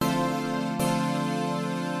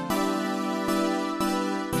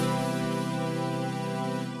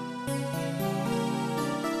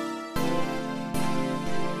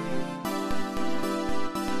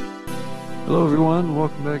Hello, everyone.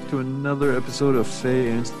 Welcome back to another episode of Faye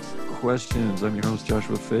Answers Questions. I'm your host,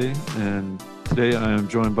 Joshua Faye, and today I am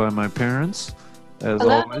joined by my parents, as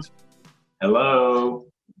Hello. always. Hello.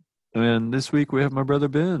 And this week we have my brother,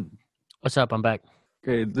 Ben. What's up? I'm back.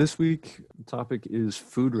 Okay, this week the topic is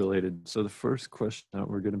food related. So the first question that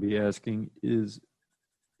we're going to be asking is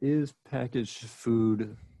packaged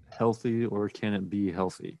food healthy or can it be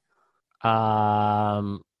healthy?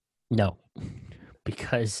 No,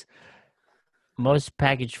 because most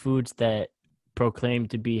packaged foods that proclaim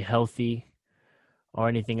to be healthy or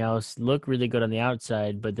anything else look really good on the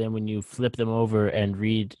outside, but then when you flip them over and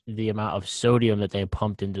read the amount of sodium that they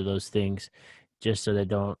pumped into those things just so they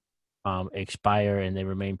don't expire and they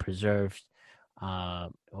remain preserved,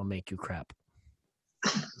 it will make you crap.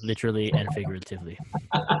 Literally and figuratively.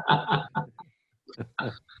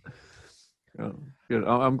 Oh, good.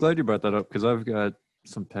 I'm glad you brought that up because I've got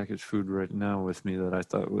some packaged food right now with me that I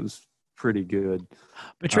thought was pretty good.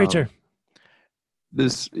 Betrayer.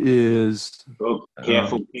 This is Oh,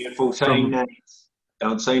 careful saying names.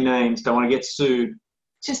 Don't say names. Don't want to get sued.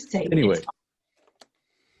 Just say anyway. it.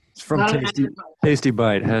 It's from Tasty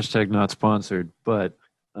Bite. # not sponsored, but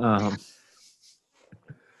And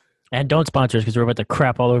don't sponsor us because we're about to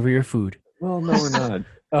crap all over your food. well, no, we're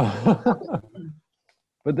not.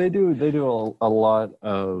 But they do a lot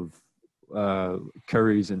of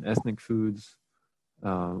curries and ethnic foods. A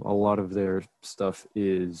lot of their stuff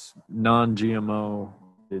is non-GMO.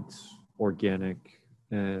 It's organic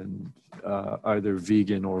and either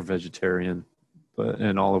vegan or vegetarian,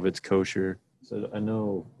 and all of it's kosher. So I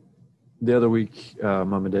know the other week,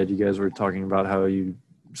 Mom and Dad, you guys were talking about how you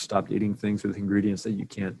stopped eating things with ingredients that you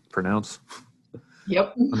can't pronounce.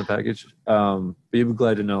 Yep. On the package. But you'd be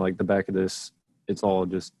glad to know, like, the back of this, it's all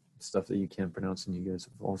just stuff that you can't pronounce and you guys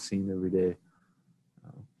have all seen every day.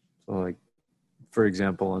 So, like, for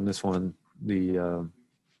example, on this one, the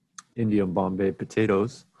Indian Bombay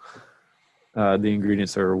potatoes, the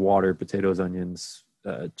ingredients are water, potatoes, onions,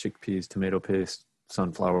 chickpeas, tomato paste,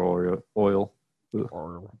 sunflower oil.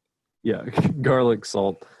 Yeah, garlic,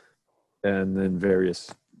 salt, and then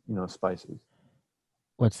various, spices.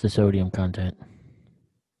 What's the sodium content?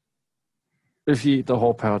 If you eat the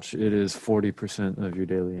whole pouch, it is 40% of your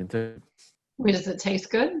daily intake. Wait, does it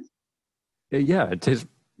taste good? Yeah, it tastes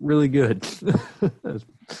really good.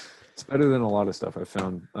 It's better than a lot of stuff I've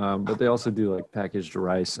found. But they also do like packaged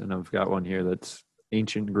rice, and I've got one here that's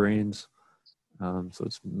ancient grains. So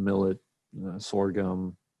it's millet,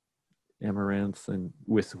 sorghum, amaranth, and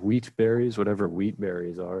with wheat berries, whatever wheat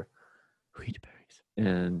berries are. Wheat berries.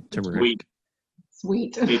 And turmeric.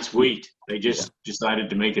 Sweet. It's wheat. They just decided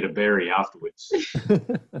to make it a berry afterwards.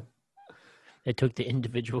 They took the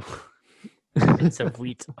individual bits of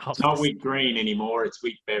wheat off. It's not wheat grain anymore. It's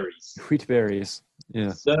wheat berries. Wheat berries.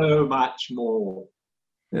 Yeah. So much more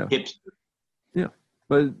hipster. Yeah.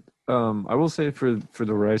 But I will say for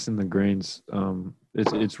the rice and the grains,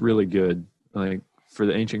 it's really good. Like for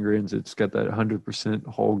the ancient grains, it's got that 100%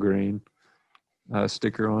 whole grain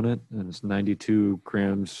sticker on it, and it's 92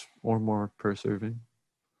 grams or more per serving.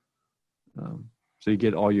 So you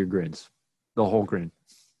get all your grains, the whole grain.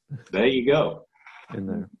 There you go. In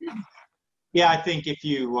there. Yeah, I think if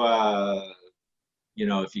you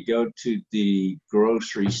if you go to the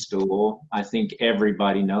grocery store, I think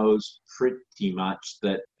everybody knows pretty much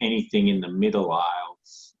that anything in the middle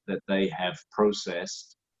aisles that they have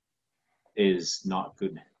processed is not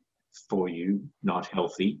good for you, not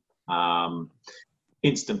healthy.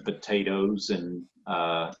 Instant potatoes and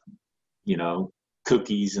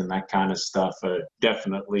cookies and that kind of stuff are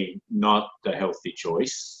definitely not the healthy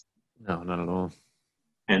choice. No, not at all.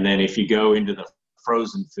 And then if you go into the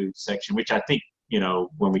frozen food section, which I think,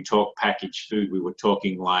 when we talk packaged food, we were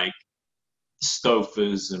talking like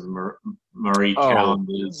Stouffer's and Marie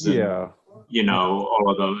Callender's and, all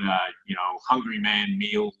of those, Hungry Man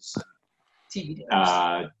meals,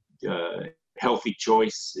 Healthy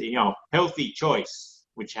Choice, Healthy Choice,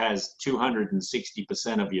 which has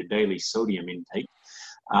 260% of your daily sodium intake.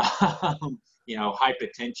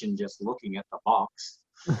 Hypertension just looking at the box.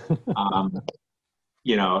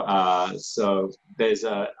 So there's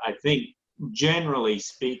I think generally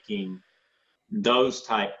speaking, those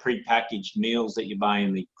type prepackaged meals that you buy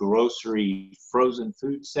in the grocery frozen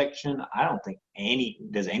food section, I don't think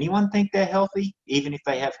does anyone think they're healthy, even if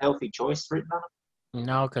they have Healthy Choice written on them?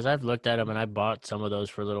 No, because I've looked at them and I bought some of those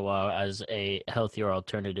for a little while as a healthier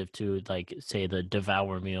alternative to, like, say, the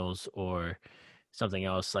Devour meals or something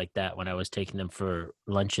else like that when I was taking them for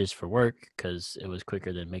lunches for work because it was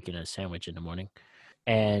quicker than making a sandwich in the morning.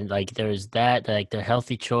 And like there's that, like the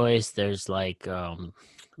healthy choice, there's like the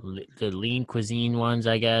lean cuisine ones,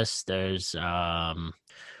 I guess. There's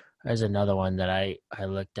another one that I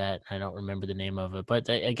looked at. I don't remember the name of it, but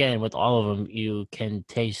again, with all of them, you can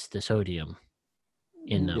taste the sodium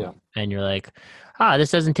in them, Yeah. and you're like, this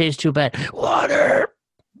doesn't taste too bad. Water,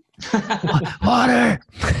 water.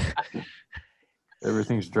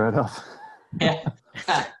 Everything's dried up. Yeah.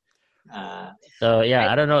 So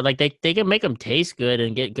yeah, I don't know. Like they can make them taste good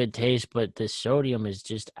and get good taste, but the sodium is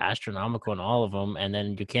just astronomical in all of them, and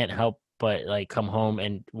then you can't help but like come home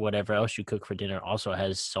and whatever else you cook for dinner also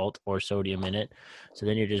has salt or sodium in it. So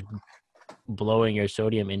then you're just blowing your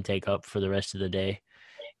sodium intake up for the rest of the day,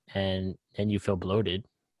 and then you feel bloated.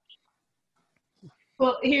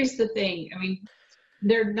 Well, here's the thing. I mean,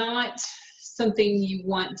 they're not something you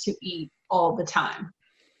want to eat all the time.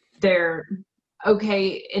 They're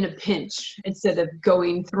okay in a pinch instead of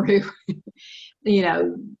going through,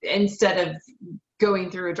 instead of going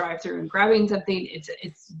through a drive-through and grabbing something.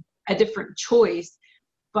 It's a different choice,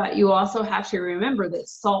 but you also have to remember that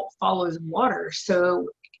salt follows water. So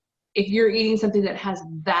if you're eating something that has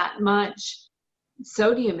that much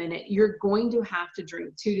sodium in it, you're going to have to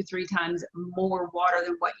drink 2 to 3 times more water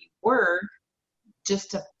than what you were just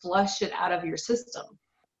to flush it out of your system.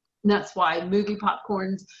 And that's why movie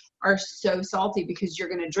popcorns are so salty, because you're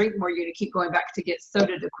going to drink more. You're going to keep going back to get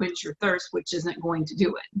soda to quench your thirst, which isn't going to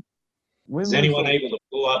do it. Is anyone able to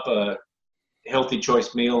pull up a healthy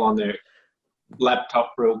choice meal on their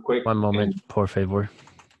laptop real quick? One moment, and por favor.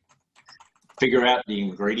 figure out the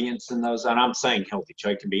ingredients in those? And I'm saying healthy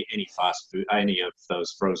choice can be any fast food, any of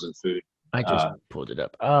those frozen food. I just pulled it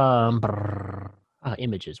up.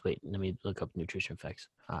 Images. Wait, let me look up nutrition facts.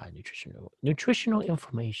 Nutritional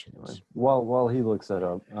information. While he looks that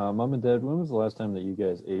up, Mom and Dad, when was the last time that you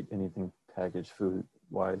guys ate anything packaged food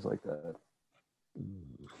wise like that?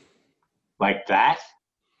 Like that?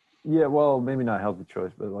 Yeah, well, maybe not healthy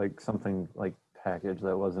choice, but like something like packaged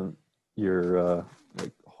that wasn't your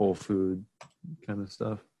like whole food kind of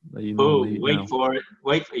stuff that you Oh, normally eat wait now. for it.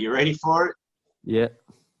 Are you ready for it? Yeah.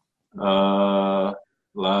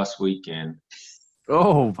 Last weekend.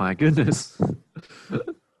 Oh my goodness.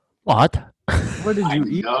 What? What did you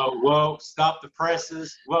eat? Oh, whoa, stop the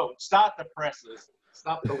presses. Whoa, stop the presses.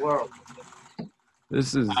 Stop the world.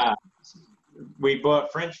 This is We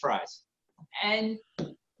bought French fries. And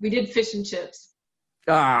we did fish and chips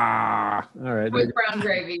all right. with brown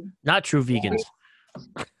gravy. Not true vegans.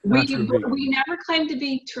 Not true vegan. We never claimed to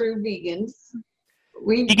be true vegans.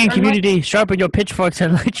 We Vegan are community, sharpen your pitchforks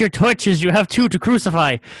and light your torches. You have 2 to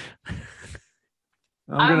crucify.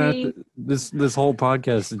 I'm gonna I have mean- to, this whole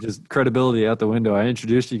podcast is just credibility out the window. I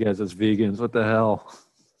introduced you guys as vegans. What the hell?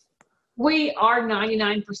 We are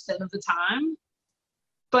 99% of the time,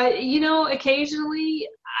 but occasionally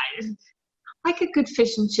I like a good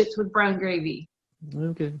fish and chips with brown gravy.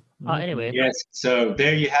 Okay. Anyway, Yes, so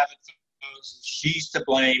there you have it, folks. She's to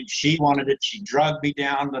blame. She wanted it. She drugged me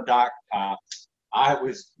down the dock path. I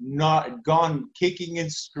was not gone kicking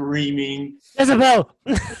and screaming, Isabel.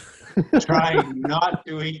 trying not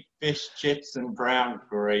to eat fish chips and brown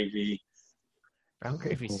gravy. Brown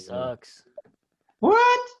gravy sucks.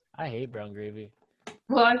 What? I hate brown gravy.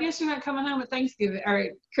 Well, I guess you're not coming home at Thanksgiving or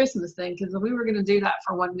Christmas then, because we were going to do that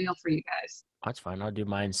for one meal for you guys. That's fine. I'll do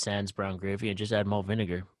mine sans brown gravy and just add malt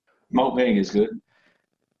vinegar. Malt vinegar is good.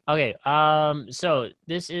 Okay. So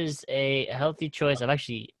this is a healthy choice. I've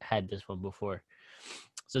actually had this one before.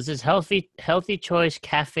 So this is healthy choice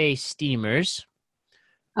cafe steamers.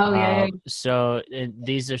 Oh, yeah. So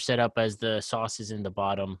these are set up as the sauce is in the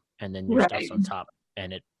bottom and then your stuff's on top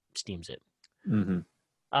and it steams it. Mm-hmm.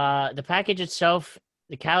 The package itself,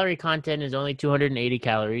 the calorie content is only 280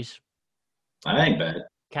 calories. That ain't bad.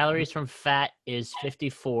 Calories from fat is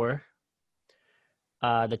 54.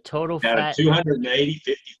 The total Out fat. of 280,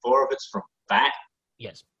 54 of it's from fat.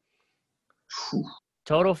 Yes.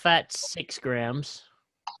 Total fat 6 grams.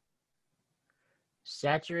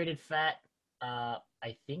 Saturated fat,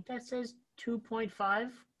 I think that says 2.5.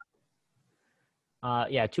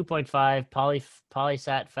 2.5.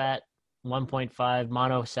 Polysat fat 1.5.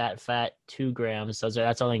 Monosat fat 2 grams.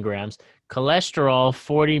 That's all in grams. Cholesterol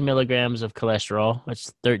 40 milligrams of cholesterol.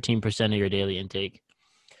 That's 13% of your daily intake.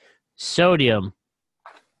 Sodium.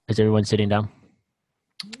 Is everyone sitting down?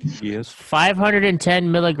 Yes.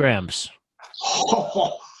 510 milligrams.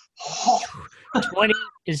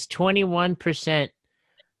 21%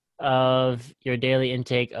 of your daily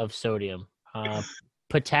intake of sodium.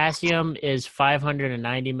 Potassium is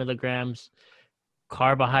 590 milligrams.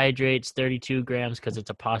 Carbohydrates 32 grams because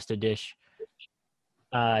it's a pasta dish.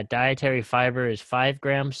 Dietary fiber is 5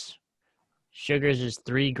 grams. Sugars is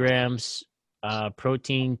 3 grams.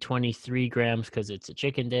 Protein 23 grams because it's a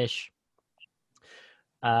chicken dish.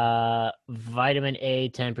 Vitamin A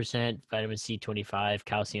 10%, vitamin C 25,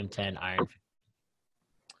 calcium 10, iron.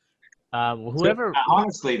 Whoever.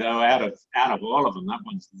 Honestly, though, out of all of them, that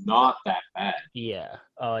one's not that bad. Yeah.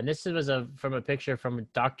 Oh, and this was from a picture from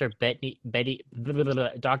Dr.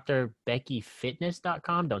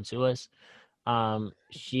 DrBeckyFitness.com. Don't sue us.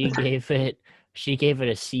 She gave it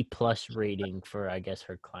a C+ rating for, I guess,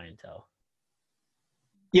 her clientele.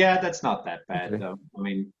 Yeah, that's not that bad though. I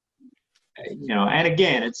mean, and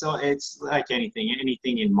again, it's like anything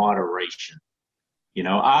in moderation.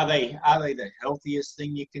 Are they the healthiest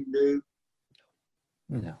thing you can do?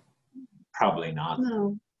 No. Probably not.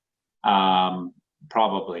 No.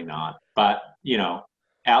 Probably not. But,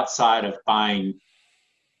 outside of buying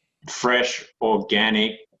fresh,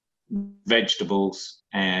 organic vegetables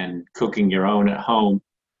and cooking your own at home,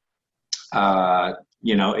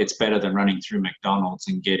 it's better than running through McDonald's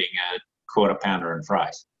and getting a quarter pounder and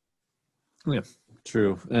fries. Yeah,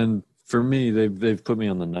 true. And for me, they've put me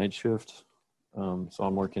on the night shift. So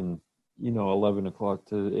I'm working, 11 o'clock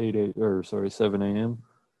to 7 a.m.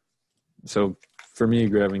 So for me,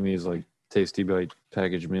 grabbing these like Tasty Bite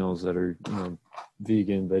packaged meals that are,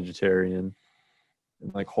 vegan, vegetarian,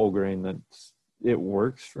 and like whole grain, it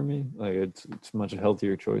works for me. Like it's a much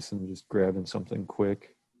healthier choice than just grabbing something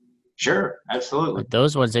quick. Sure, absolutely. But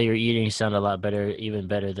those ones that you're eating sound a lot better, even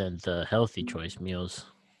better than the healthy choice meals.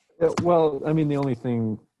 Yeah, well, I mean, the only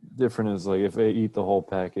thing different is like if I eat the whole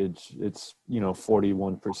package, it's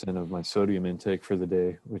 41% of my sodium intake for the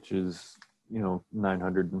day, which is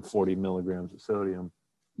 940 milligrams of sodium.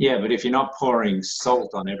 Yeah, but if you're not pouring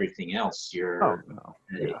salt on everything else, you're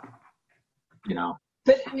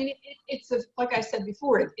But I mean, it's like I said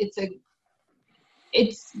before,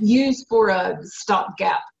 it's used for a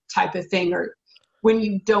stopgap type of thing, or when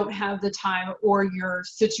you don't have the time or your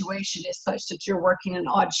situation is such that you're working an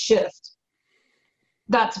odd shift.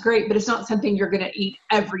 That's great, but it's not something you're going to eat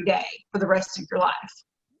every day for the rest of your life.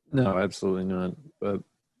 No, absolutely not. But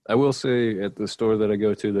I will say at the store that I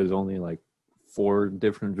go to, there's only like 4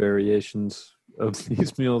 different variations of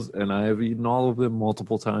these meals, and I have eaten all of them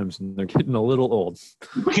multiple times, and they're getting a little old.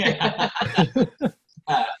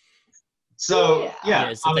 So, yeah.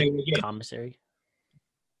 Is it commissary?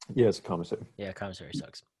 Yeah, it's a commissary. Yeah, commissary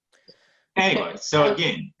sucks. Anyway, so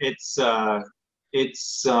again, it's that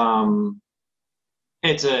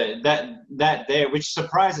there, which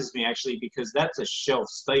surprises me actually, because that's a shelf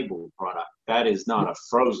stable product. That is not a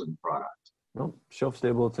frozen product. No, shelf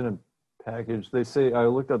stable. It's in a package. They say, I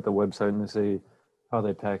looked up the website and they say how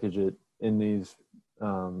they package it in these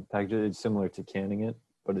packages. It's similar to canning it,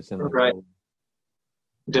 but it's in like Right.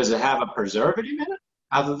 Does it have a preservative in it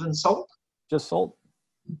other than salt? just salt.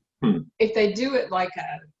 If they do it like a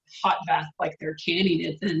hot bath, like they're canning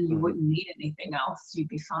it, then you wouldn't need anything else. You'd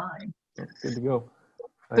be fine. Good to go.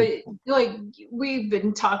 But like we've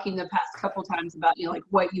been talking the past couple times about, like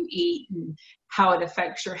what you eat and how it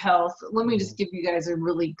affects your health. Let me just give you guys a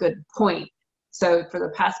really good point. So for the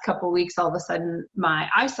past couple of weeks, all of a sudden my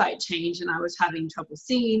eyesight changed and I was having trouble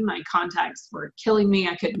seeing. My contacts were killing me.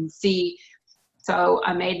 I couldn't see. So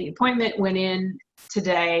I made the appointment, went in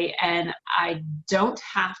today, and I don't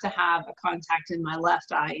have to have a contact in my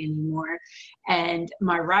left eye anymore. And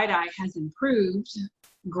my right eye has improved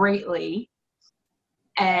greatly.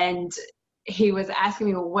 And he was asking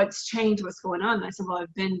me, well, what's changed? What's going on? And I said, well,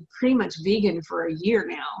 I've been pretty much vegan for a year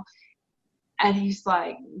now. And he's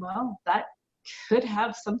like, well, that could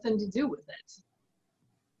have something to do with it.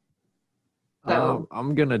 So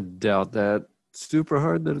I'm going to doubt that super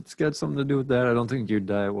hard that it's got something to do with that. I don't think your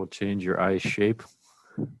diet will change your eye shape.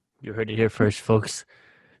 You heard it here first, folks.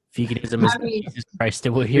 Veganism is Jesus Christ.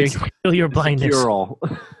 It will heal your blindness. It's a cure-all.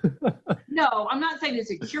 no, I'm not saying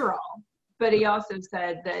it's a cure-all, but he also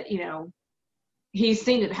said that, he's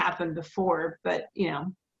seen it happen before, but,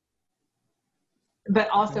 but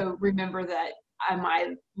also remember that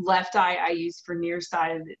my left eye I use for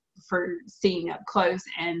nearsighted for seeing up close,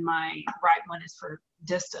 and my right one is for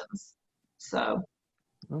distance. So,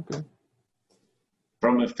 okay.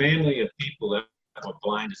 From a family of people that were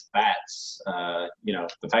blind as bats, the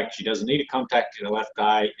fact she doesn't need a contact in her left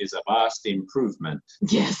eye is a vast improvement.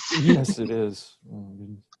 yes. Yes, it is. I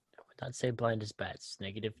would not say blind as bats.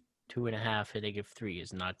 -2.5 and -3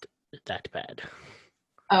 is not that bad.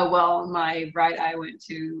 Oh, well, my right eye went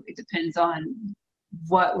to, it depends on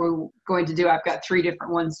what we're going to do. I've got 3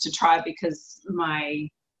 different ones to try because my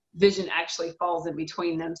vision actually falls in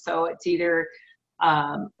between them. So it's either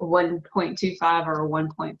 1.25 or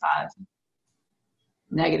 1.5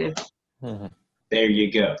 negative. There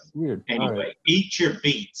you go. Weird. All Anyway, right. eat your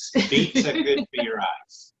beets. Beets are good for your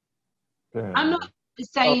eyes. Fair I'm enough. not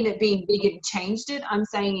saying that being vegan changed it. I'm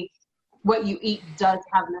saying what you eat does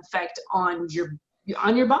have an effect on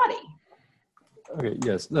your body. Okay,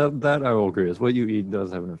 yes, that I will agree with. What you eat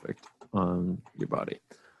does have an effect on your body.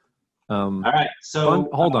 All right. So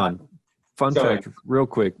Hold on. Fun go fact, real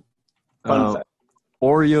quick. Fun fact.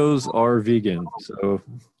 Oreos are vegan, so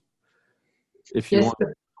if you Yes, want, but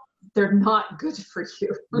they're not good for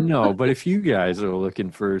you. no, but if you guys are looking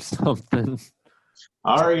for something,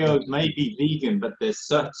 Oreos may be vegan, but there's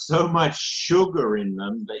so much sugar in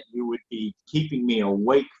them that you would be keeping me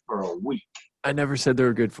awake for a week. I never said they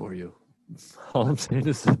were good for you. All I'm saying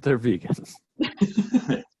is that they're vegan.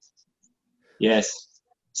 Yes.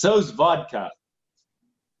 So's vodka.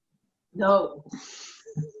 No.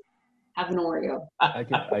 Have an Oreo. I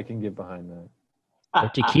can get behind that. Or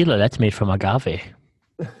tequila, that's made from agave.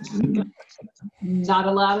 Not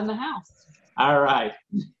allowed in the house. All right.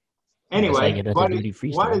 Unless I Anyway, get at the what duty-free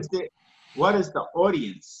is store. what is the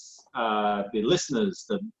audience, the listeners,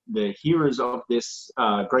 the hearers of this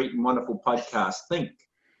great and wonderful podcast think?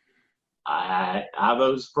 Are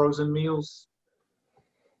those frozen meals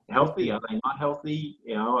healthy? Are they not healthy?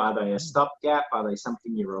 You know, are they a stopgap? Are they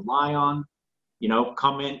something you rely on? You know,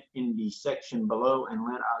 comment in the section below and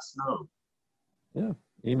let us know. Yeah,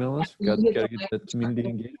 email us. Got to get that community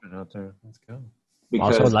engagement out there. Let's go.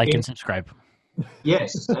 Because Also, like and subscribe.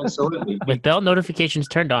 yes, absolutely. With bell notifications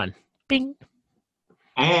turned on. Bing.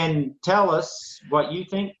 And tell us what you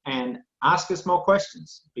think and ask us more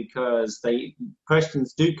questions, because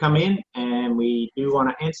questions do come in and we do want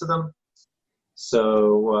to answer them.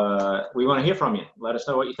 So we want to hear from you. Let us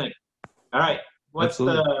know what you think. All right. What's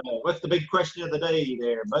the big question of the day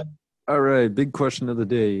there, bud? All right. Big question of the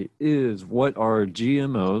day is, what are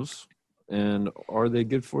GMOs, and are they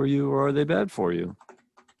good for you or are they bad for you?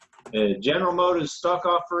 General Motors stock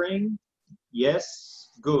offering, yes,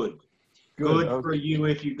 good. Good Okay. for you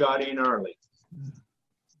if you got in early.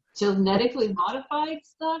 Genetically modified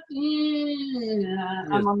stuff? Yeah,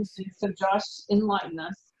 I'm on the fence. So Josh, enlighten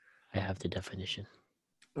us. I have the definition.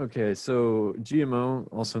 Okay, so GMO,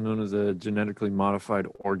 also known as a genetically modified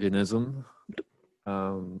organism,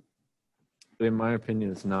 in my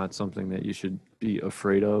opinion, it's not something that you should be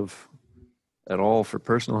afraid of at all for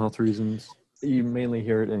personal health reasons. You mainly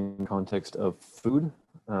hear it in context of food.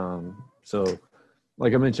 So,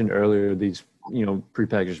 like I mentioned earlier, these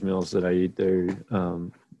prepackaged meals that I eat,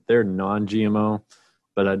 they're non-GMO,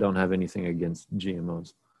 but I don't have anything against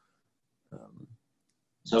GMOs.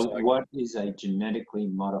 So what is a genetically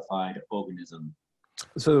modified organism?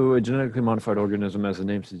 So a genetically modified organism, as the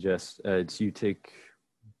name suggests, it's you take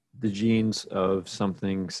the genes of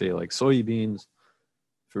something, say like soybeans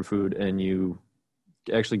for food, and you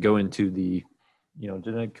actually go into the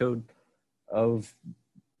genetic code of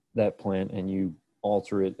that plant and you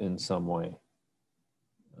alter it in some way.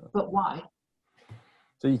 But why?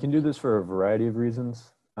 So you can do this for a variety of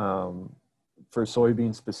reasons. For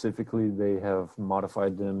soybeans specifically, they have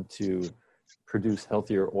modified them to produce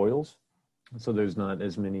healthier oils. So there's not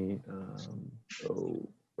as many,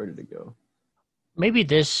 where did it go? Maybe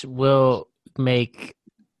this will make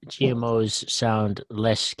GMOs sound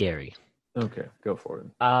less scary. Okay, go for it.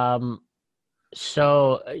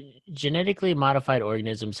 So genetically modified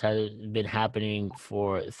organisms have been happening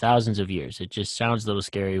for thousands of years. It just sounds a little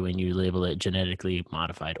scary when you label it genetically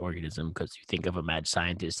modified organism, because you think of a mad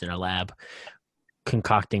scientist in a lab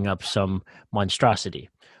concocting up some monstrosity.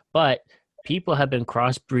 But people have been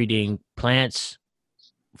crossbreeding plants,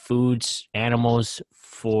 foods, animals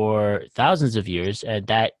for thousands of years, and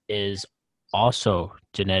that is also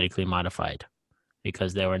genetically modified,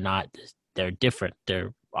 because they're different.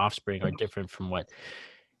 Their offspring are different from what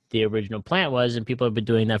the original plant was, and people have been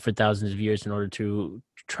doing that for thousands of years in order to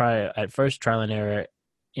trial and error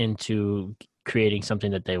into creating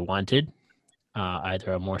something that they wanted,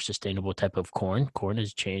 either a more sustainable type of corn. Corn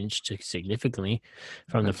has changed significantly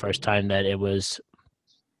from the first time that it was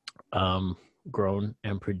grown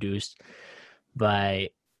and produced by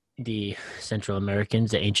the Central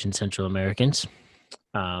Americans, the ancient Central Americans.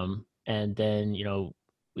 And then,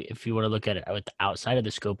 if you want to look at it outside of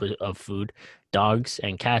the scope of food, dogs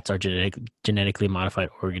and cats are genetically modified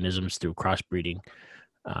organisms through crossbreeding,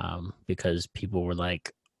 because people were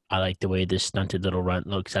like, I like the way this stunted little runt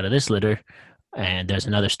looks out of this litter, and there's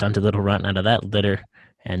another stunted little runt out of that litter,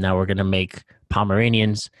 and now we're going to make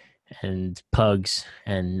Pomeranians and pugs,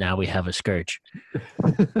 and now we have a scourge.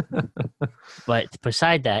 But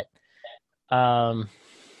beside that,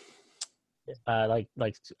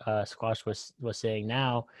 like Squash was saying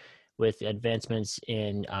now, with advancements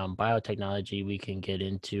in biotechnology, we can get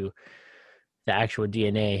into the actual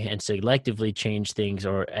DNA and selectively change things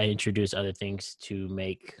or introduce other things to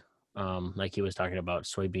make, like he was talking about,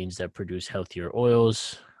 soybeans that produce healthier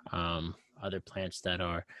oils, other plants that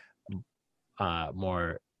are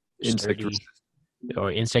more Insect sturdy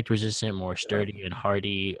or insect resistant, more sturdy and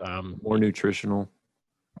hardy, more nutritional.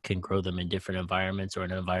 can grow them in different environments or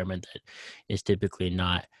an environment that is typically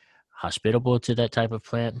not hospitable to that type of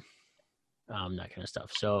plant, that kind of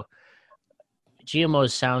stuff. So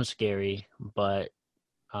GMOs sound scary, but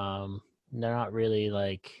they're not really,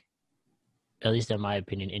 like, at least in my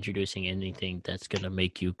opinion, introducing anything that's going to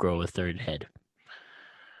make you grow a third head.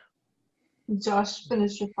 Josh,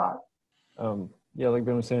 finish your thought. Yeah, like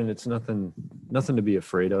Ben was saying, it's nothing to be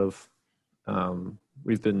afraid of.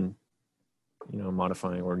 We've been,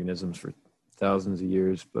 modifying organisms for thousands of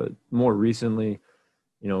years, but more recently,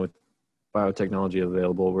 with biotechnology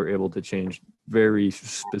available, we're able to change very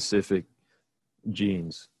specific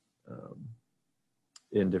genes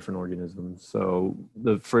in different organisms. So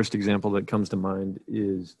the first example that comes to mind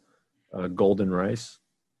is golden rice.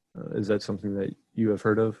 Is that something that you have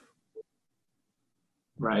heard of?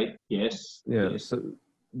 Right. Yes. Yeah. Yes. So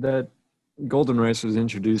that golden rice was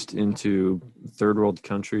introduced into third world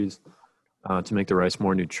countries to make the rice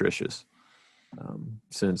more nutritious,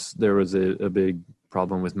 since there was a big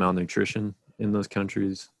problem with malnutrition in those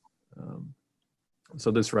countries.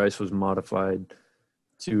 So this rice was modified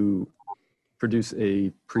to produce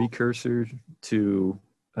a precursor to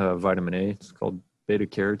vitamin A. It's called beta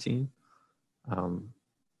carotene.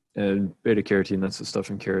 And beta carotene, that's the stuff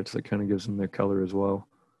in carrots that kind of gives them their color as well.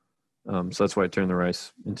 So that's why it turned the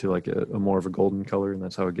rice into like a more of a golden color, and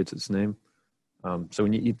that's how it gets its name. So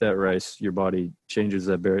when you eat that rice, your body changes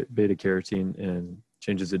that beta carotene and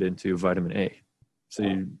changes it into vitamin A.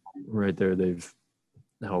 So right there, they've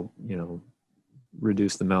now,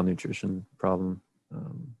 reduced the malnutrition problem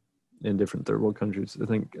in different third world countries. I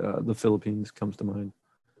think the Philippines comes to mind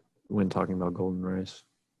when talking about golden rice.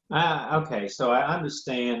 Okay, so I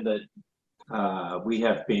understand that we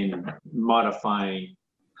have been modifying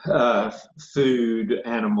food,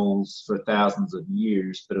 animals for thousands of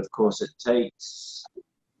years, but of course it takes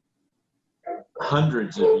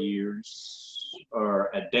hundreds of years or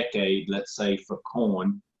a decade, let's say, for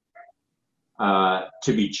corn to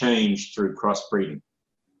be changed through crossbreeding.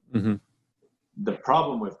 Mm-hmm. The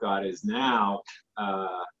problem we've got is now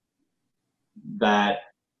that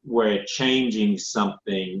we're changing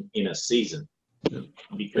something in a season,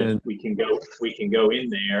 because we can go in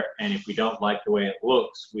there, and if we don't like the way it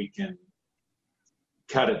looks, we can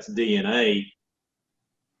cut its DNA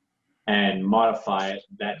and modify it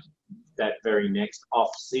that very next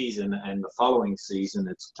off season, and the following season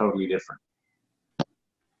it's totally different.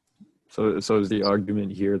 So is the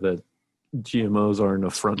argument here that GMOs are an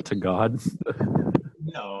affront to God?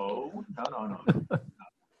 No.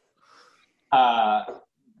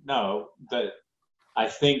 No, but I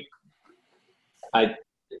think I'm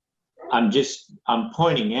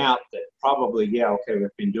pointing out that probably, we've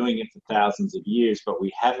been doing it for thousands of years, but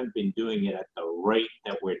we haven't been doing it at the rate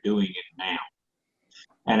that we're doing it now.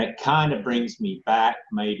 And it kind of brings me back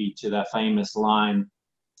maybe to the famous line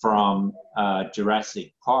from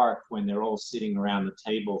Jurassic Park, when they're all sitting around the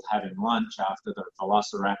table having lunch after the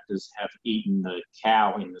velociraptors have eaten the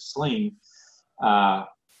cow in the sling,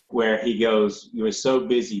 where he goes, "You were so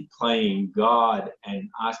busy playing God and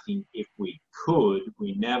asking if we could,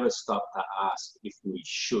 we never stopped to ask if we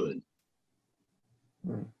should."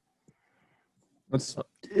 That's an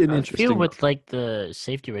I interesting. feel with like the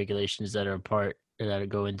safety regulations that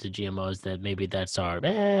go into GMOs, that maybe that's our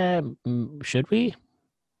should we?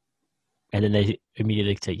 And then they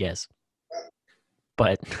immediately say yes.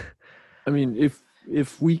 But I mean,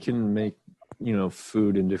 if we can make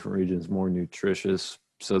food in different regions more nutritious,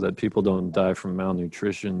 so that people don't die from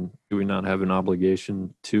malnutrition, do we not have an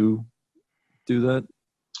obligation to do that?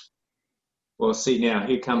 Well, see, now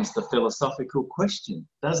here comes the philosophical question,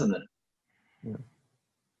 doesn't it? Yeah.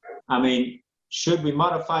 I mean, should we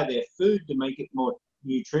modify their food to make it more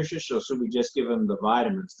nutritious, or should we just give them the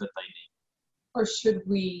vitamins that they need? Or should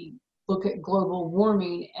we look at global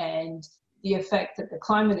warming and the effect that the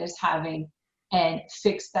climate is having and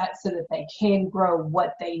fix that so that they can grow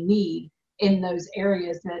what they need in those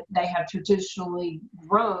areas that they have traditionally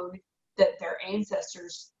grown, that their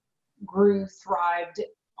ancestors grew, thrived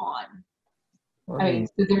on? I mean,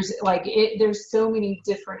 so there's so many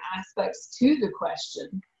different aspects to the question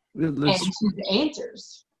and to the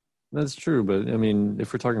answers. That's true, but I mean,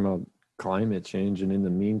 if we're talking about climate change, and in the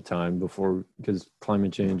meantime, because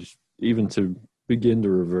climate change, even to begin to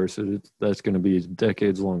reverse it, that's going to be a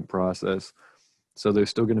decades-long process. So they're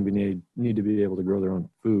still going to need to be able to grow their own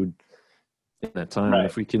food in that time. Right. And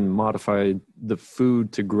if we can modify the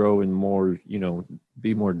food to grow in more,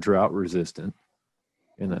 be more drought resistant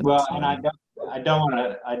in that Well, time. and I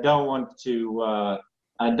don't want to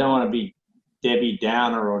be Debbie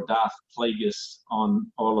Downer or Darth Plagueis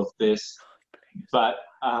on all of this, but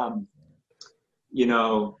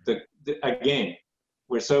again,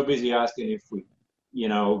 we're so busy asking if we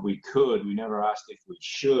could. We never asked if we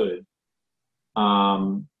should.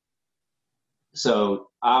 So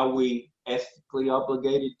are we ethically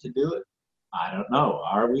obligated to do it? I don't know.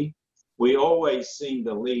 Are we? We always seem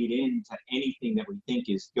to lead into anything that we think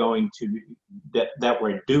is going to that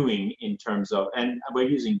we're doing in terms of, and we're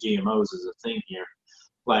using GMOs as a thing here,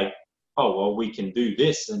 like, oh, well, we can do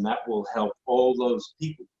this and that will help all those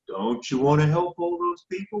people. Don't you want to help all those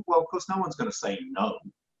people? Well, of course, no one's going to say no.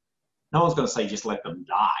 No one's going to say just let them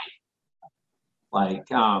die. Like,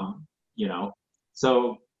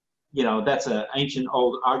 so, that's an ancient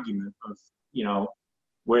old argument of,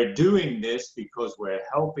 we're doing this because we're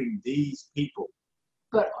helping these people.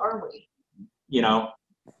 But are we?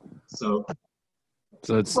 So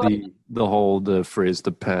that's the phrase,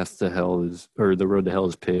 the path to hell is, or the road to hell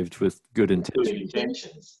is paved with good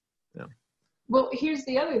intentions. Yeah. Well, here's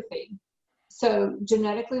the other thing. So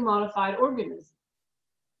genetically modified organisms.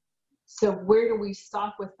 So where do we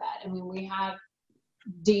stop with that? I mean, we have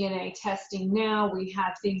DNA testing now. We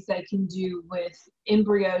have things they can do with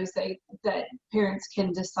embryos that parents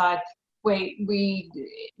can decide, wait,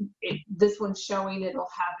 this one's showing it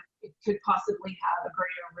could possibly have a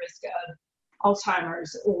greater risk of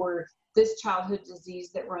Alzheimer's, or this childhood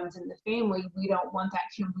disease that runs in the family. We don't want that.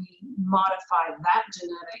 Can we modify that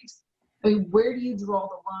genetics? I mean, where do you draw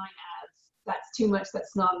the line of that's too much,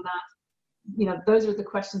 that's not enough? Those are the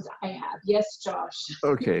questions I have. Yes, Josh.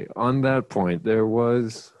 Okay, on that point, there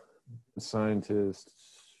was a scientist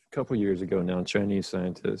a couple years ago now, a Chinese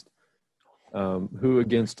scientist, who,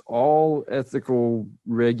 against all ethical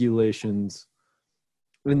regulations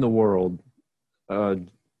in the world,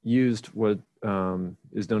 used what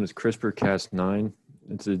is known as CRISPR-Cas9.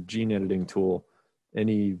 It's a gene editing tool, and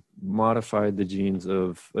he modified the genes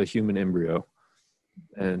of a human embryo.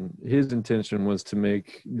 And his intention was to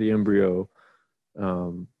make the embryo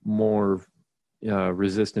more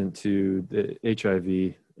resistant to the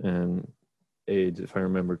HIV and AIDS, if I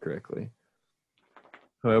remember correctly.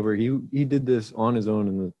 However, he did this on his own,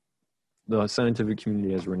 and the scientific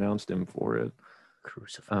community has renounced him for it.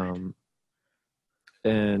 Crucified.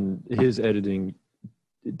 And his editing,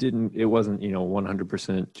 it wasn't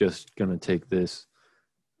 100% just going to take this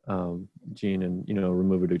gene and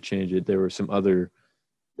remove it or change it. There were some other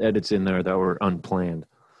edits in there that were unplanned.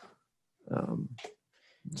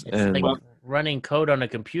 It's like running code on a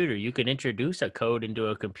computer. You can introduce a code into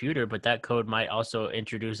a computer, but that code might also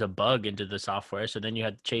introduce a bug into the software. So then you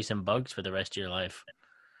have to chase some bugs for the rest of your life.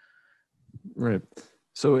 Right.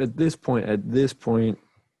 So at this point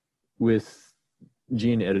with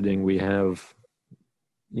gene editing, we have,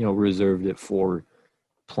 reserved it for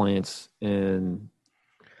plants and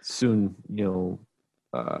soon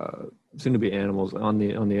to be animals. On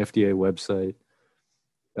the FDA website,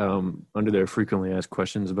 under their frequently asked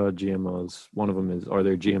questions about GMOs, one of them is, are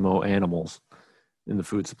there GMO animals in the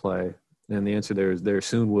food supply? And the answer there is there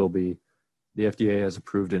soon will be. The FDA has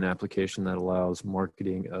approved an application that allows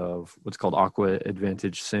marketing of what's called Aqua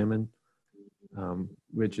Advantage salmon,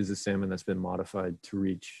 which is a salmon that's been modified to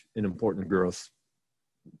reach an important growth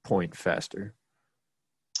point faster.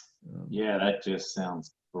 Yeah, that just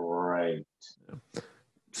sounds great.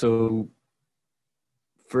 So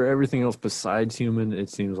for everything else besides human, it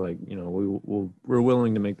seems like, we're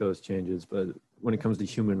willing to make those changes. But when it comes to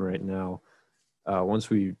human right now, once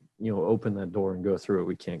we, open that door and go through it,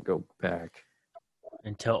 we can't go back.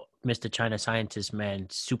 Until Mr. China Scientist Man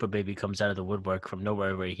Super Baby comes out of the woodwork from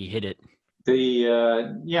nowhere where he hid it.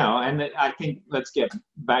 And I think let's get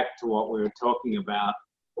back to what we were talking about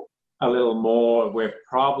a little more. We're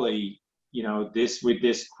probably, with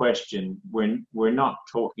this question, we're not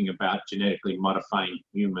talking about genetically modifying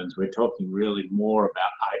humans. We're talking really more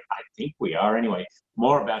about, I think we are anyway,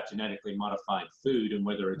 more about genetically modified food and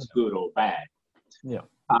whether it's good or bad. Yeah.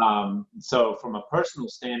 So from a personal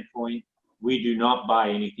standpoint, we do not buy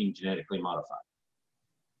anything genetically modified.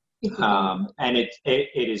 And it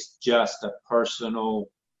is just a personal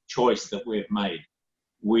choice that we've made.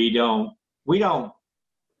 We don't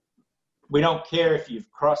care if you've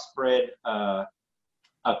crossbred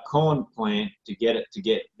a corn plant to get it to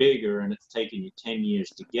get bigger and it's taken you 10 years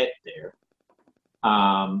to get there,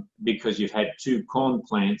 because you've had two corn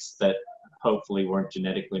plants that hopefully weren't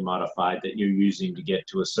genetically modified that you're using to get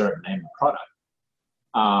to a certain end product.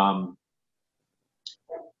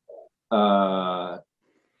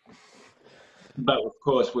 But of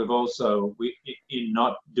course, in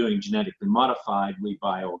not doing genetically modified, we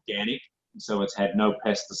buy organic. So it's had no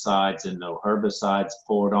pesticides and no herbicides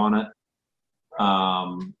poured on it,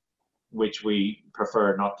 which we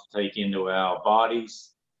prefer not to take into our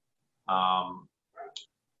bodies.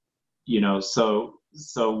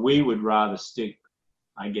 So we would rather stick,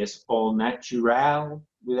 I guess, all natural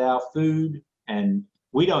with our food. And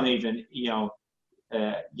we don't even,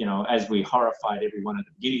 as we horrified everyone at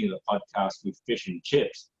the beginning of the podcast with fish and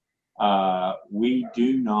chips, we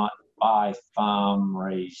do not buy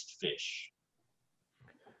farm-raised fish.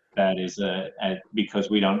 That is because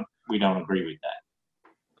we don't agree with that.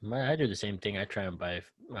 I do the same thing. I try and buy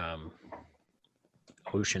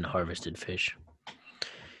ocean harvested fish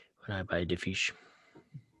when I buy the fish.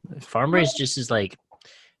 Farm raised just is like,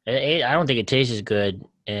 I don't think it tastes as good,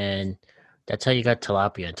 and that's how you got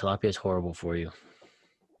tilapia. Tilapia is horrible for you.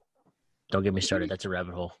 Don't get me started. That's a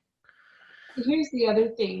rabbit hole. Here's the other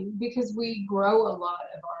thing, because we grow a lot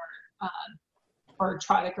of or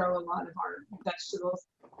try to grow a lot of our vegetables.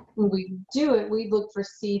 When we do it, we look for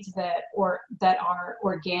seeds that are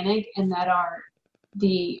organic and that are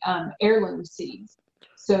the heirloom seeds.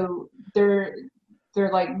 So they're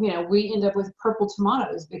like, we end up with purple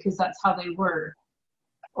tomatoes because that's how they were,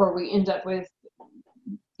 or we end up with,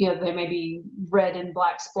 they may be red and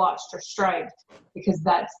black splotched or striped because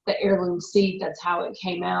that's the heirloom seed. That's how it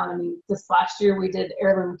came out. I mean, this last year we did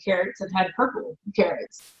heirloom carrots that had purple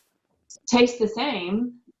carrots. Taste the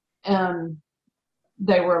same.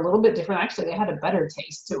 They were a little bit different. Actually, they had a better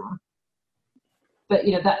taste to them. But,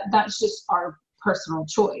 that's just our personal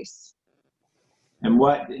choice. And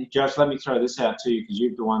Josh, let me throw this out to you, because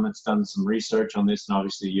you're the one that's done some research on this, and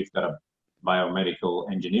obviously you've got a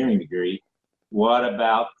biomedical engineering degree. What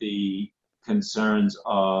about the concerns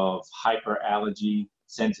of hyperallergy,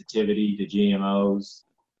 sensitivity to GMOs,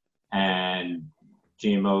 and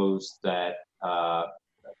GMOs that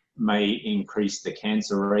may increase the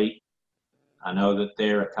cancer rate? I know that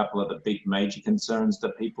there are a couple of the big major concerns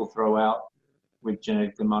that people throw out with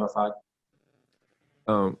genetically modified.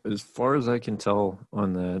 As far as I can tell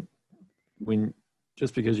on that,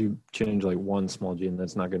 just because you change like one small gene,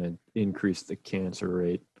 that's not going to increase the cancer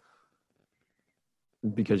rate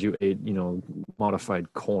because you ate,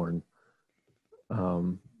 modified corn.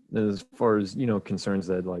 As far as, concerns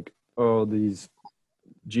that like, these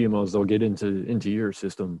GMOs, they'll get into your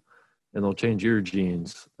system and they'll change your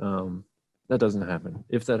genes. That doesn't happen.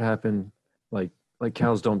 If that happened, like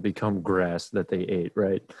cows don't become grass that they ate,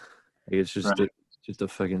 right? Like, it's just right. Just a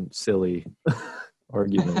fucking silly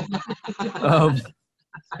argument. Let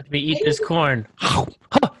me eat this corn.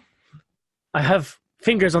 I have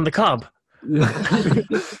fingers on the cob.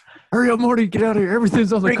 Hurry up, Morty! Get out of here!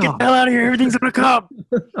 Everything's on the cob. Get the hell out of here! Everything's on the cob.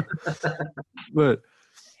 But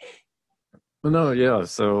no, yeah.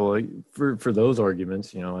 So like for those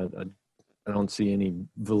arguments, I don't see any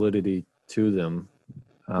validity to them.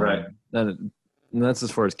 Right. And that's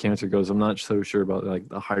as far as cancer goes. I'm not so sure about like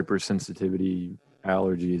the hypersensitivity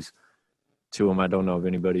allergies to them. I don't know of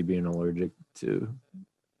anybody being allergic to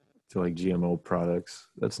like GMO products.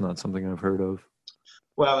 That's not something I've heard of.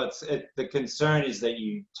 Well, the concern is that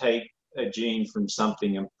you take a gene from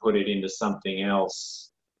something and put it into something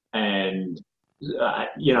else, and and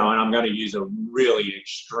I'm going to use a really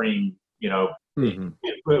extreme, Mm-hmm.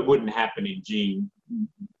 it wouldn't happen in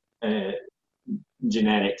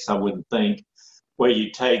genetics, I wouldn't think, where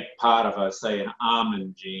you take part of say an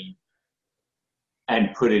almond gene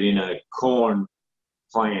and put it in a corn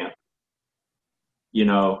plant,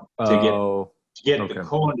 to get the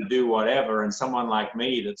corn to do whatever, and someone like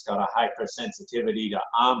me that's got a hypersensitivity to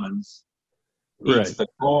almonds eats the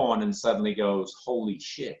corn and suddenly goes, holy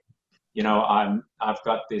shit, I've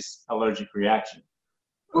got this allergic reaction.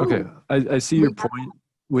 Okay, I see your point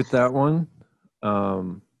with that one.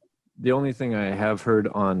 The only thing I have heard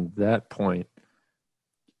on that point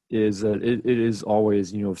is that it is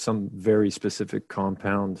always, some very specific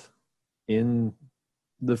compound in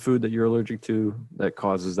the food that you're allergic to that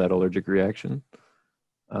causes that allergic reaction.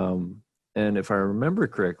 And if I remember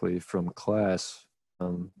correctly from class,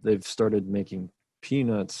 they've started making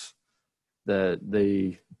peanuts that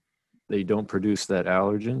they don't produce that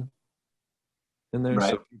allergen in there. Right.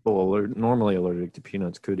 So people normally allergic to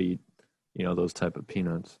peanuts could eat, those type of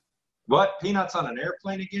peanuts. What? Peanuts on an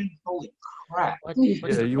airplane again? Holy crap! What's Yeah,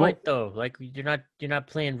 the you point though? Like you're not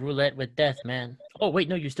playing roulette with death, man. Oh wait,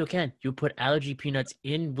 no, you still can. You put allergy peanuts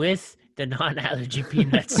in with the non-allergy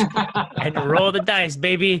peanuts and roll the dice,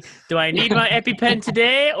 baby. Do I need my EpiPen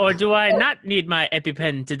today or do I not need my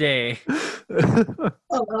EpiPen today?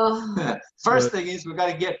 Oh, First thing is we got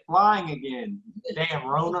to get flying again. Damn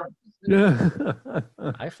Rona. yeah.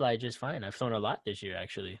 I fly just fine. I've flown a lot this year,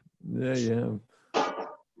 actually. Yeah.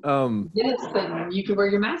 yes, but you can wear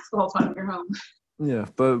your mask the whole time you're home. Yeah,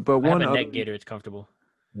 but I have one a other, neck gaiter. It's comfortable.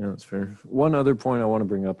 yeah, that's fair. One other point I want to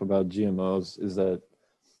bring up about GMOs is that,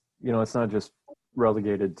 you know, it's not just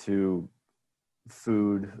relegated to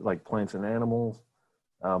food like plants and animals,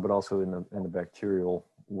 but also in the bacterial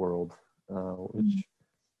world, which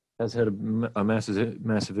has had a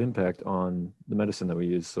massive impact on the medicine that we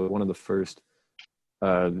use. So one of the first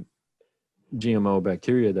GMO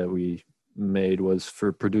bacteria that we made was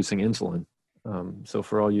for producing insulin. So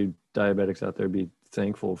for all you diabetics out there, be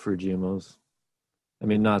thankful for GMOs. I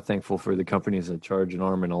mean, not thankful for the companies that charge an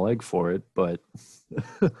arm and a leg for it, but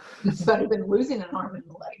It's better than losing an arm and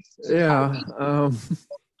a leg. yeah.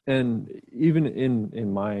 And even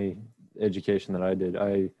in my education that I did,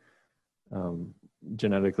 I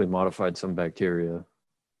genetically modified some bacteria,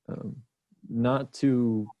 not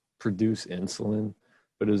to produce insulin,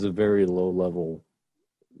 but as a very low level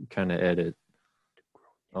kind of edit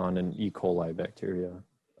on an E. coli bacteria,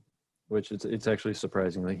 which it's actually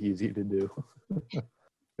surprisingly easy to do.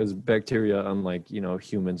 Because bacteria, unlike, you know,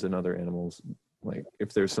 humans and other animals, like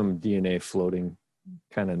if there's some DNA floating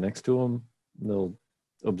kind of next to them, they'll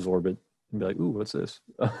absorb it and be like, ooh, what's this?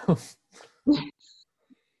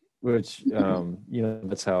 Which, you know,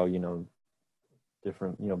 that's how, you know,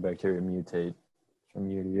 different, you know, bacteria mutate from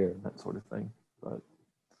year to year, that sort of thing. But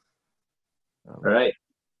Right.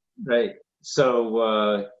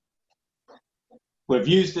 So we've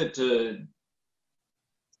used it to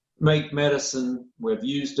make medicine. We've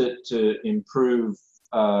used it to improve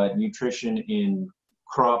nutrition in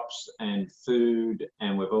crops and food,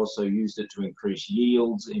 and we've also used it to increase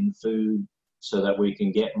yields in food so that we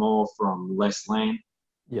can get more from less land.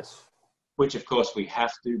 yes. Which of course we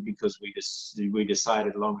have to, because we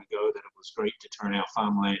decided long ago that it was great to turn our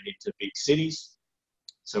farmland into big cities.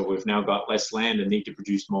 So we've now got less land and need to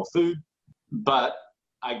produce more food. But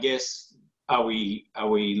I guess, are we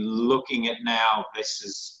looking at now this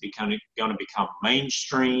is going to become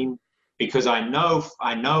mainstream? Because I know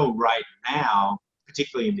right now,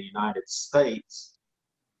 particularly in the United States,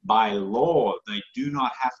 by law, they do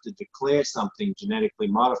not have to declare something genetically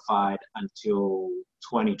modified until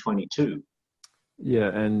 2022. Yeah,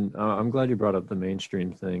 and I'm glad you brought up the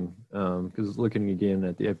mainstream thing, because looking again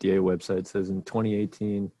at the FDA website, it says in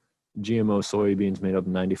 2018, GMO soybeans made up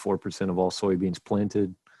 94% of all soybeans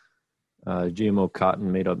planted. GMO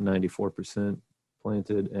cotton made up 94%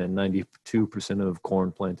 planted, and 92% of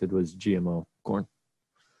corn planted was GMO corn.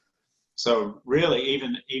 So really,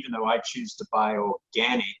 even though I choose to buy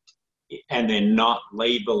organic and then not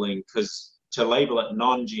labeling, because to label it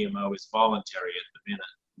non-GMO is voluntary at the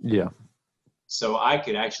minute. Yeah. So I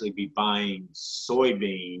could actually be buying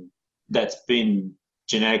soybean that's been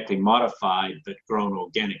genetically modified but grown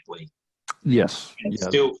organically. Yes. And yeah.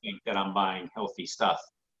 still think that I'm buying healthy stuff.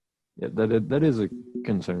 Yeah, that is a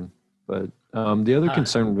concern. But the other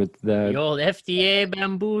concern with that, The old FDA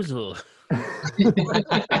bamboozle.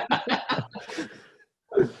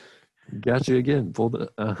 got you again. Pulled it.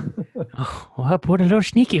 Oh, well, I pulled a little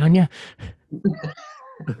sneaky on you.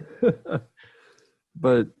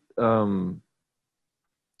 But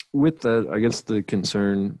with that, I guess the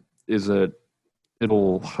concern is that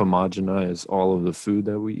it'll homogenize all of the food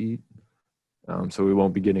that we eat. So we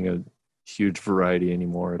won't be getting a huge variety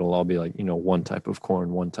anymore. It'll all be like, you know, one type of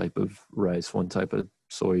corn, one type of rice, one type of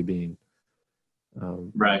soybean.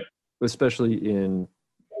 Right. Especially in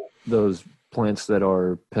those plants that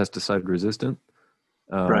are pesticide resistant.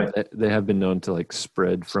 Right. They have been known to like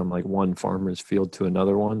spread from like one farmer's field to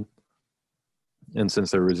another one. And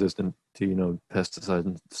since they're resistant to, you know, pesticides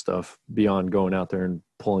and stuff, beyond going out there and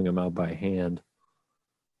pulling them out by hand,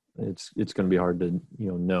 it's going to be hard to,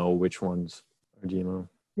 you know which ones are GMO.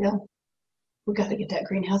 Yeah. We got to get that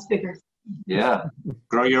greenhouse bigger. Yeah.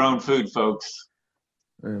 Grow your own food, folks.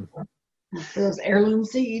 Yeah. Those heirloom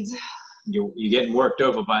seeds. You're getting worked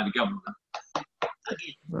over by the government.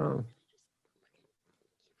 Oh.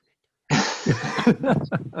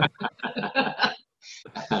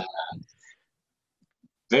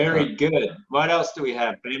 Very good. What else do we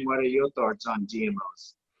have, Ben? What are your thoughts on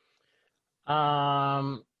GMOs?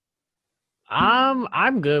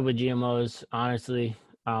 I'm good with GMOs, honestly.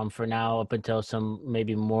 For now, up until some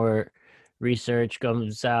maybe more research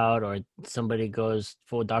comes out or somebody goes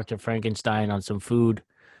full Dr. Frankenstein on some food,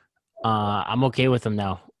 I'm okay with them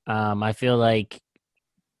now. I feel like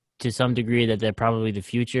to some degree that they're probably the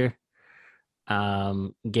future,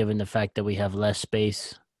 given the fact that we have less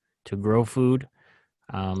space to grow food.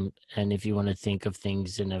 And if you want to think of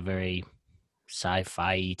things in a very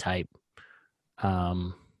sci-fi type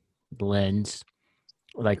lens,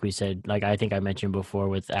 like we said, like I think I mentioned before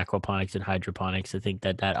with aquaponics and hydroponics, I think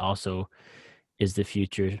that also is the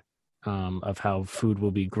future of how food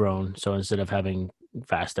will be grown. So instead of having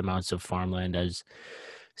vast amounts of farmland as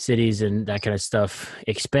cities and that kind of stuff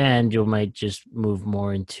expand, you might just move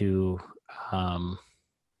more into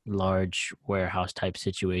large warehouse type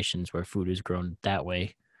situations where food is grown that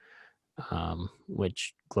way,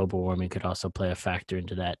 which global warming could also play a factor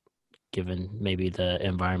into that, given maybe the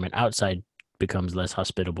environment outside becomes less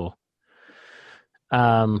hospitable.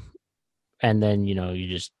 And then,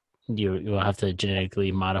 you'll have to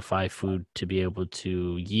genetically modify food to be able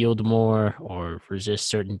to yield more or resist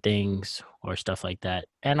certain things or stuff like that.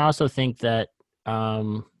 And I also think that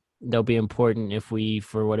they'll be important if we,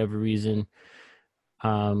 for whatever reason,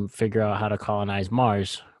 figure out how to colonize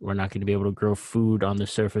Mars. We're not going to be able to grow food on the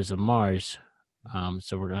surface of Mars.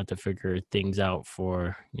 So we're going to have to figure things out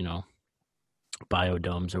for,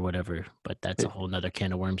 biodomes or whatever. But that's a whole nother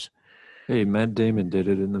can of worms. Hey, Matt Damon did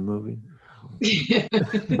it in the movie.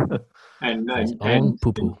 and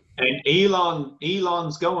poo-poo. And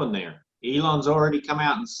Elon's going there. Elon's already come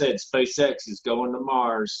out and said SpaceX is going to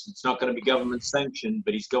Mars. It's not going to be government sanctioned,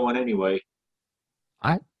 but he's going anyway.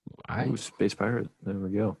 Ooh, Space Pirate. There we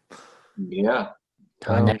go. Yeah.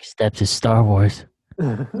 Our next steps is Star Wars.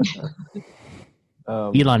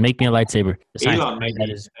 Elon, make me a lightsaber. That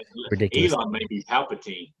is ridiculous. Elon may be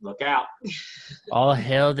Palpatine. Look out. All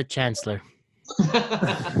hail the Chancellor.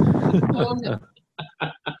 Oh, no.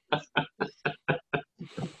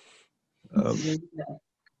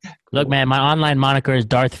 Look, man, my online moniker is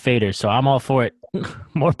Darth Vader, so I'm all for it.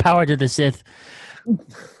 More power to the Sith.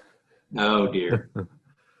 Oh dear.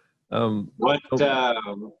 What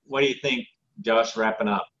do you think, Josh? Wrapping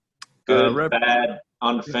up, good, bad,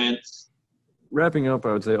 on the fence. Wrapping up,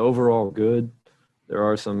 I would say overall good. There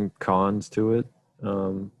are some cons to it,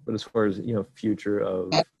 but as far as future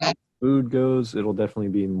of food goes, it'll definitely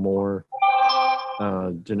be more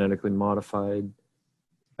genetically modified.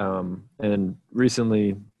 And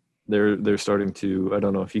recently, they're starting to. I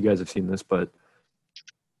don't know if you guys have seen this, but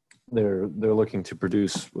they're looking to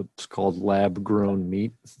produce what's called lab grown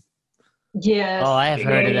meat. Yes. Oh, I have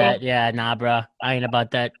heard of that. Yeah, nah, bro. I ain't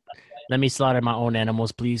about that. Let me slaughter my own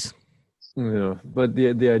animals, please. Yeah, but the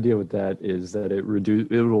idea with that is that it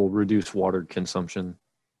will reduce water consumption,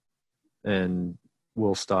 and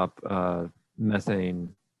will stop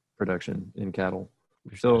methane production in cattle.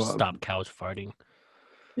 So stop cows farting.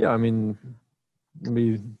 Yeah, I mean, it'll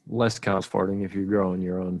be less cows farting if you're growing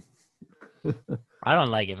your own. I don't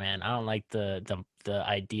like it, man. I don't like the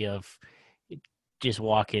idea of just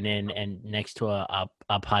walking in and next to a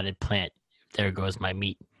potted plant, there goes my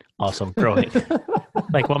meat. Also growing.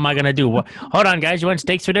 Like, what am I gonna do? Hold on, guys. You want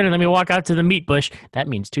steaks for dinner? Let me walk out to the meat bush. That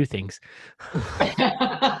means two things.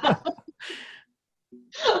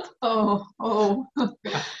 Oh.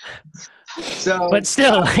 So, but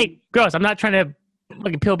still, like, gross. I'm not trying to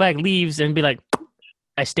fucking peel back leaves and be like,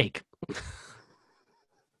 a steak.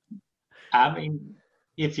 I mean,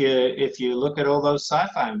 if you look at all those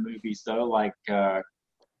sci-fi movies, though, like and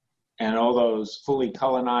all those fully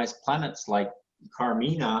colonized planets like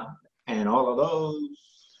Carmina and all of those,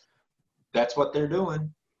 that's what they're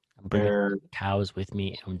doing. They're cows with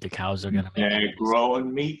me, and the cows are gonna. They're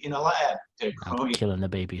growing meat in a lab. They're growing killing the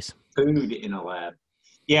babies. Food in a lab.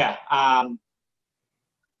 Yeah, I'm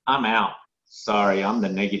out. Sorry, I'm the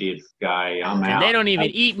negative guy. I'm out. They don't even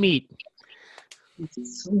eat meat.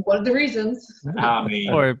 One of the reasons. I mean,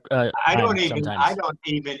 I don't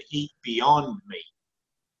even eat Beyond Meat.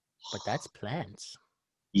 But that's plants.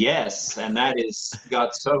 Yes, and that is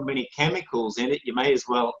got so many chemicals in it. You may as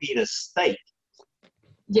well eat a steak.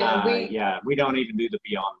 Yeah, we don't even do the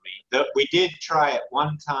Beyond Meat. We did try it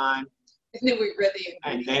one time. And then we read the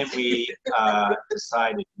and then we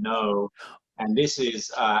decided no. And this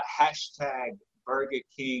is hashtag Burger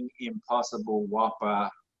King Impossible Whopper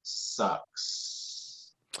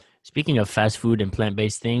sucks. Speaking of fast food and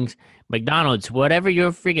plant-based things, McDonald's, whatever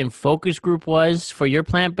your freaking focus group was for your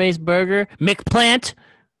plant-based burger, McPlant,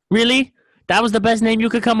 really? That was the best name you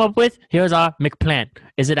could come up with? Here's our McPlant.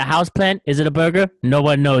 Is it a house plant? Is it a burger? No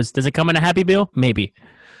one knows. Does it come in a Happy Meal? Maybe.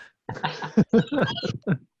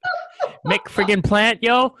 Mc friggin' plant,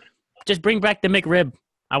 yo. Just bring back the McRib.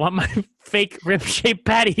 I want my fake rib-shaped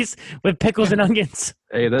patties with pickles and onions.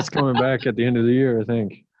 Hey, that's coming back at the end of the year, I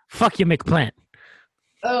think. Fuck you, McPlant.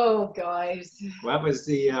 Oh, guys. What was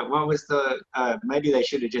the maybe they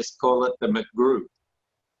should have just called it the McGroot.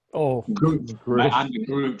 Oh, Groot. I'm the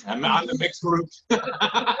Groot. I'm the McGroot.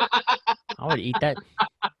 I would eat that.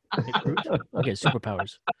 McGroot? I'll get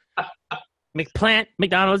superpowers. McPlant,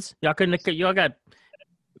 McDonald's. Y'all got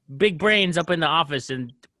big brains up in the office,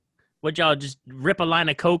 and would y'all just rip a line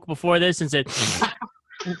of Coke before this and said,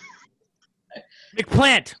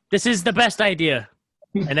 McPlant, this is the best idea.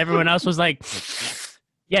 And everyone else was like,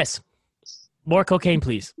 yes, more cocaine,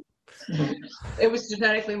 please. It was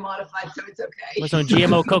genetically modified, so it's okay. What's on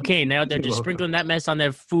GMO cocaine? They're out there just sprinkling that mess on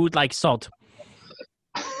their food like salt.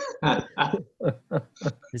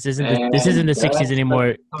 This isn't the 60s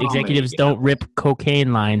anymore. Executives don't rip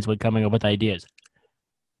cocaine lines when coming up with ideas.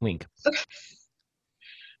 Wink.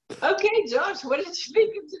 Okay, Josh, what did you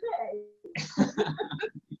think of today?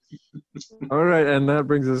 All right, and that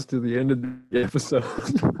brings us to the end of the episode.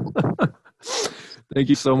 Thank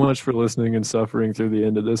you so much for listening and suffering through the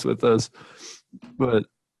end of this with us. But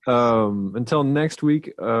until next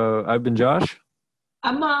week, I've been Josh.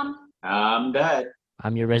 I'm Mom. I'm Dad.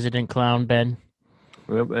 I'm your resident clown, Ben.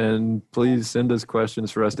 Yep, and please send us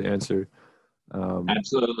questions for us to answer.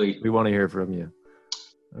 Absolutely. We want to hear from you.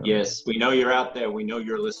 Yes, we know you're out there. We know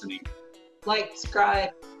you're listening. Like,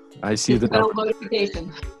 subscribe. I see the bell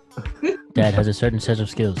notification. Dad has a certain set of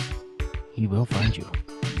skills. He will find you.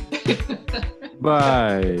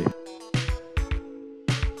 Bye.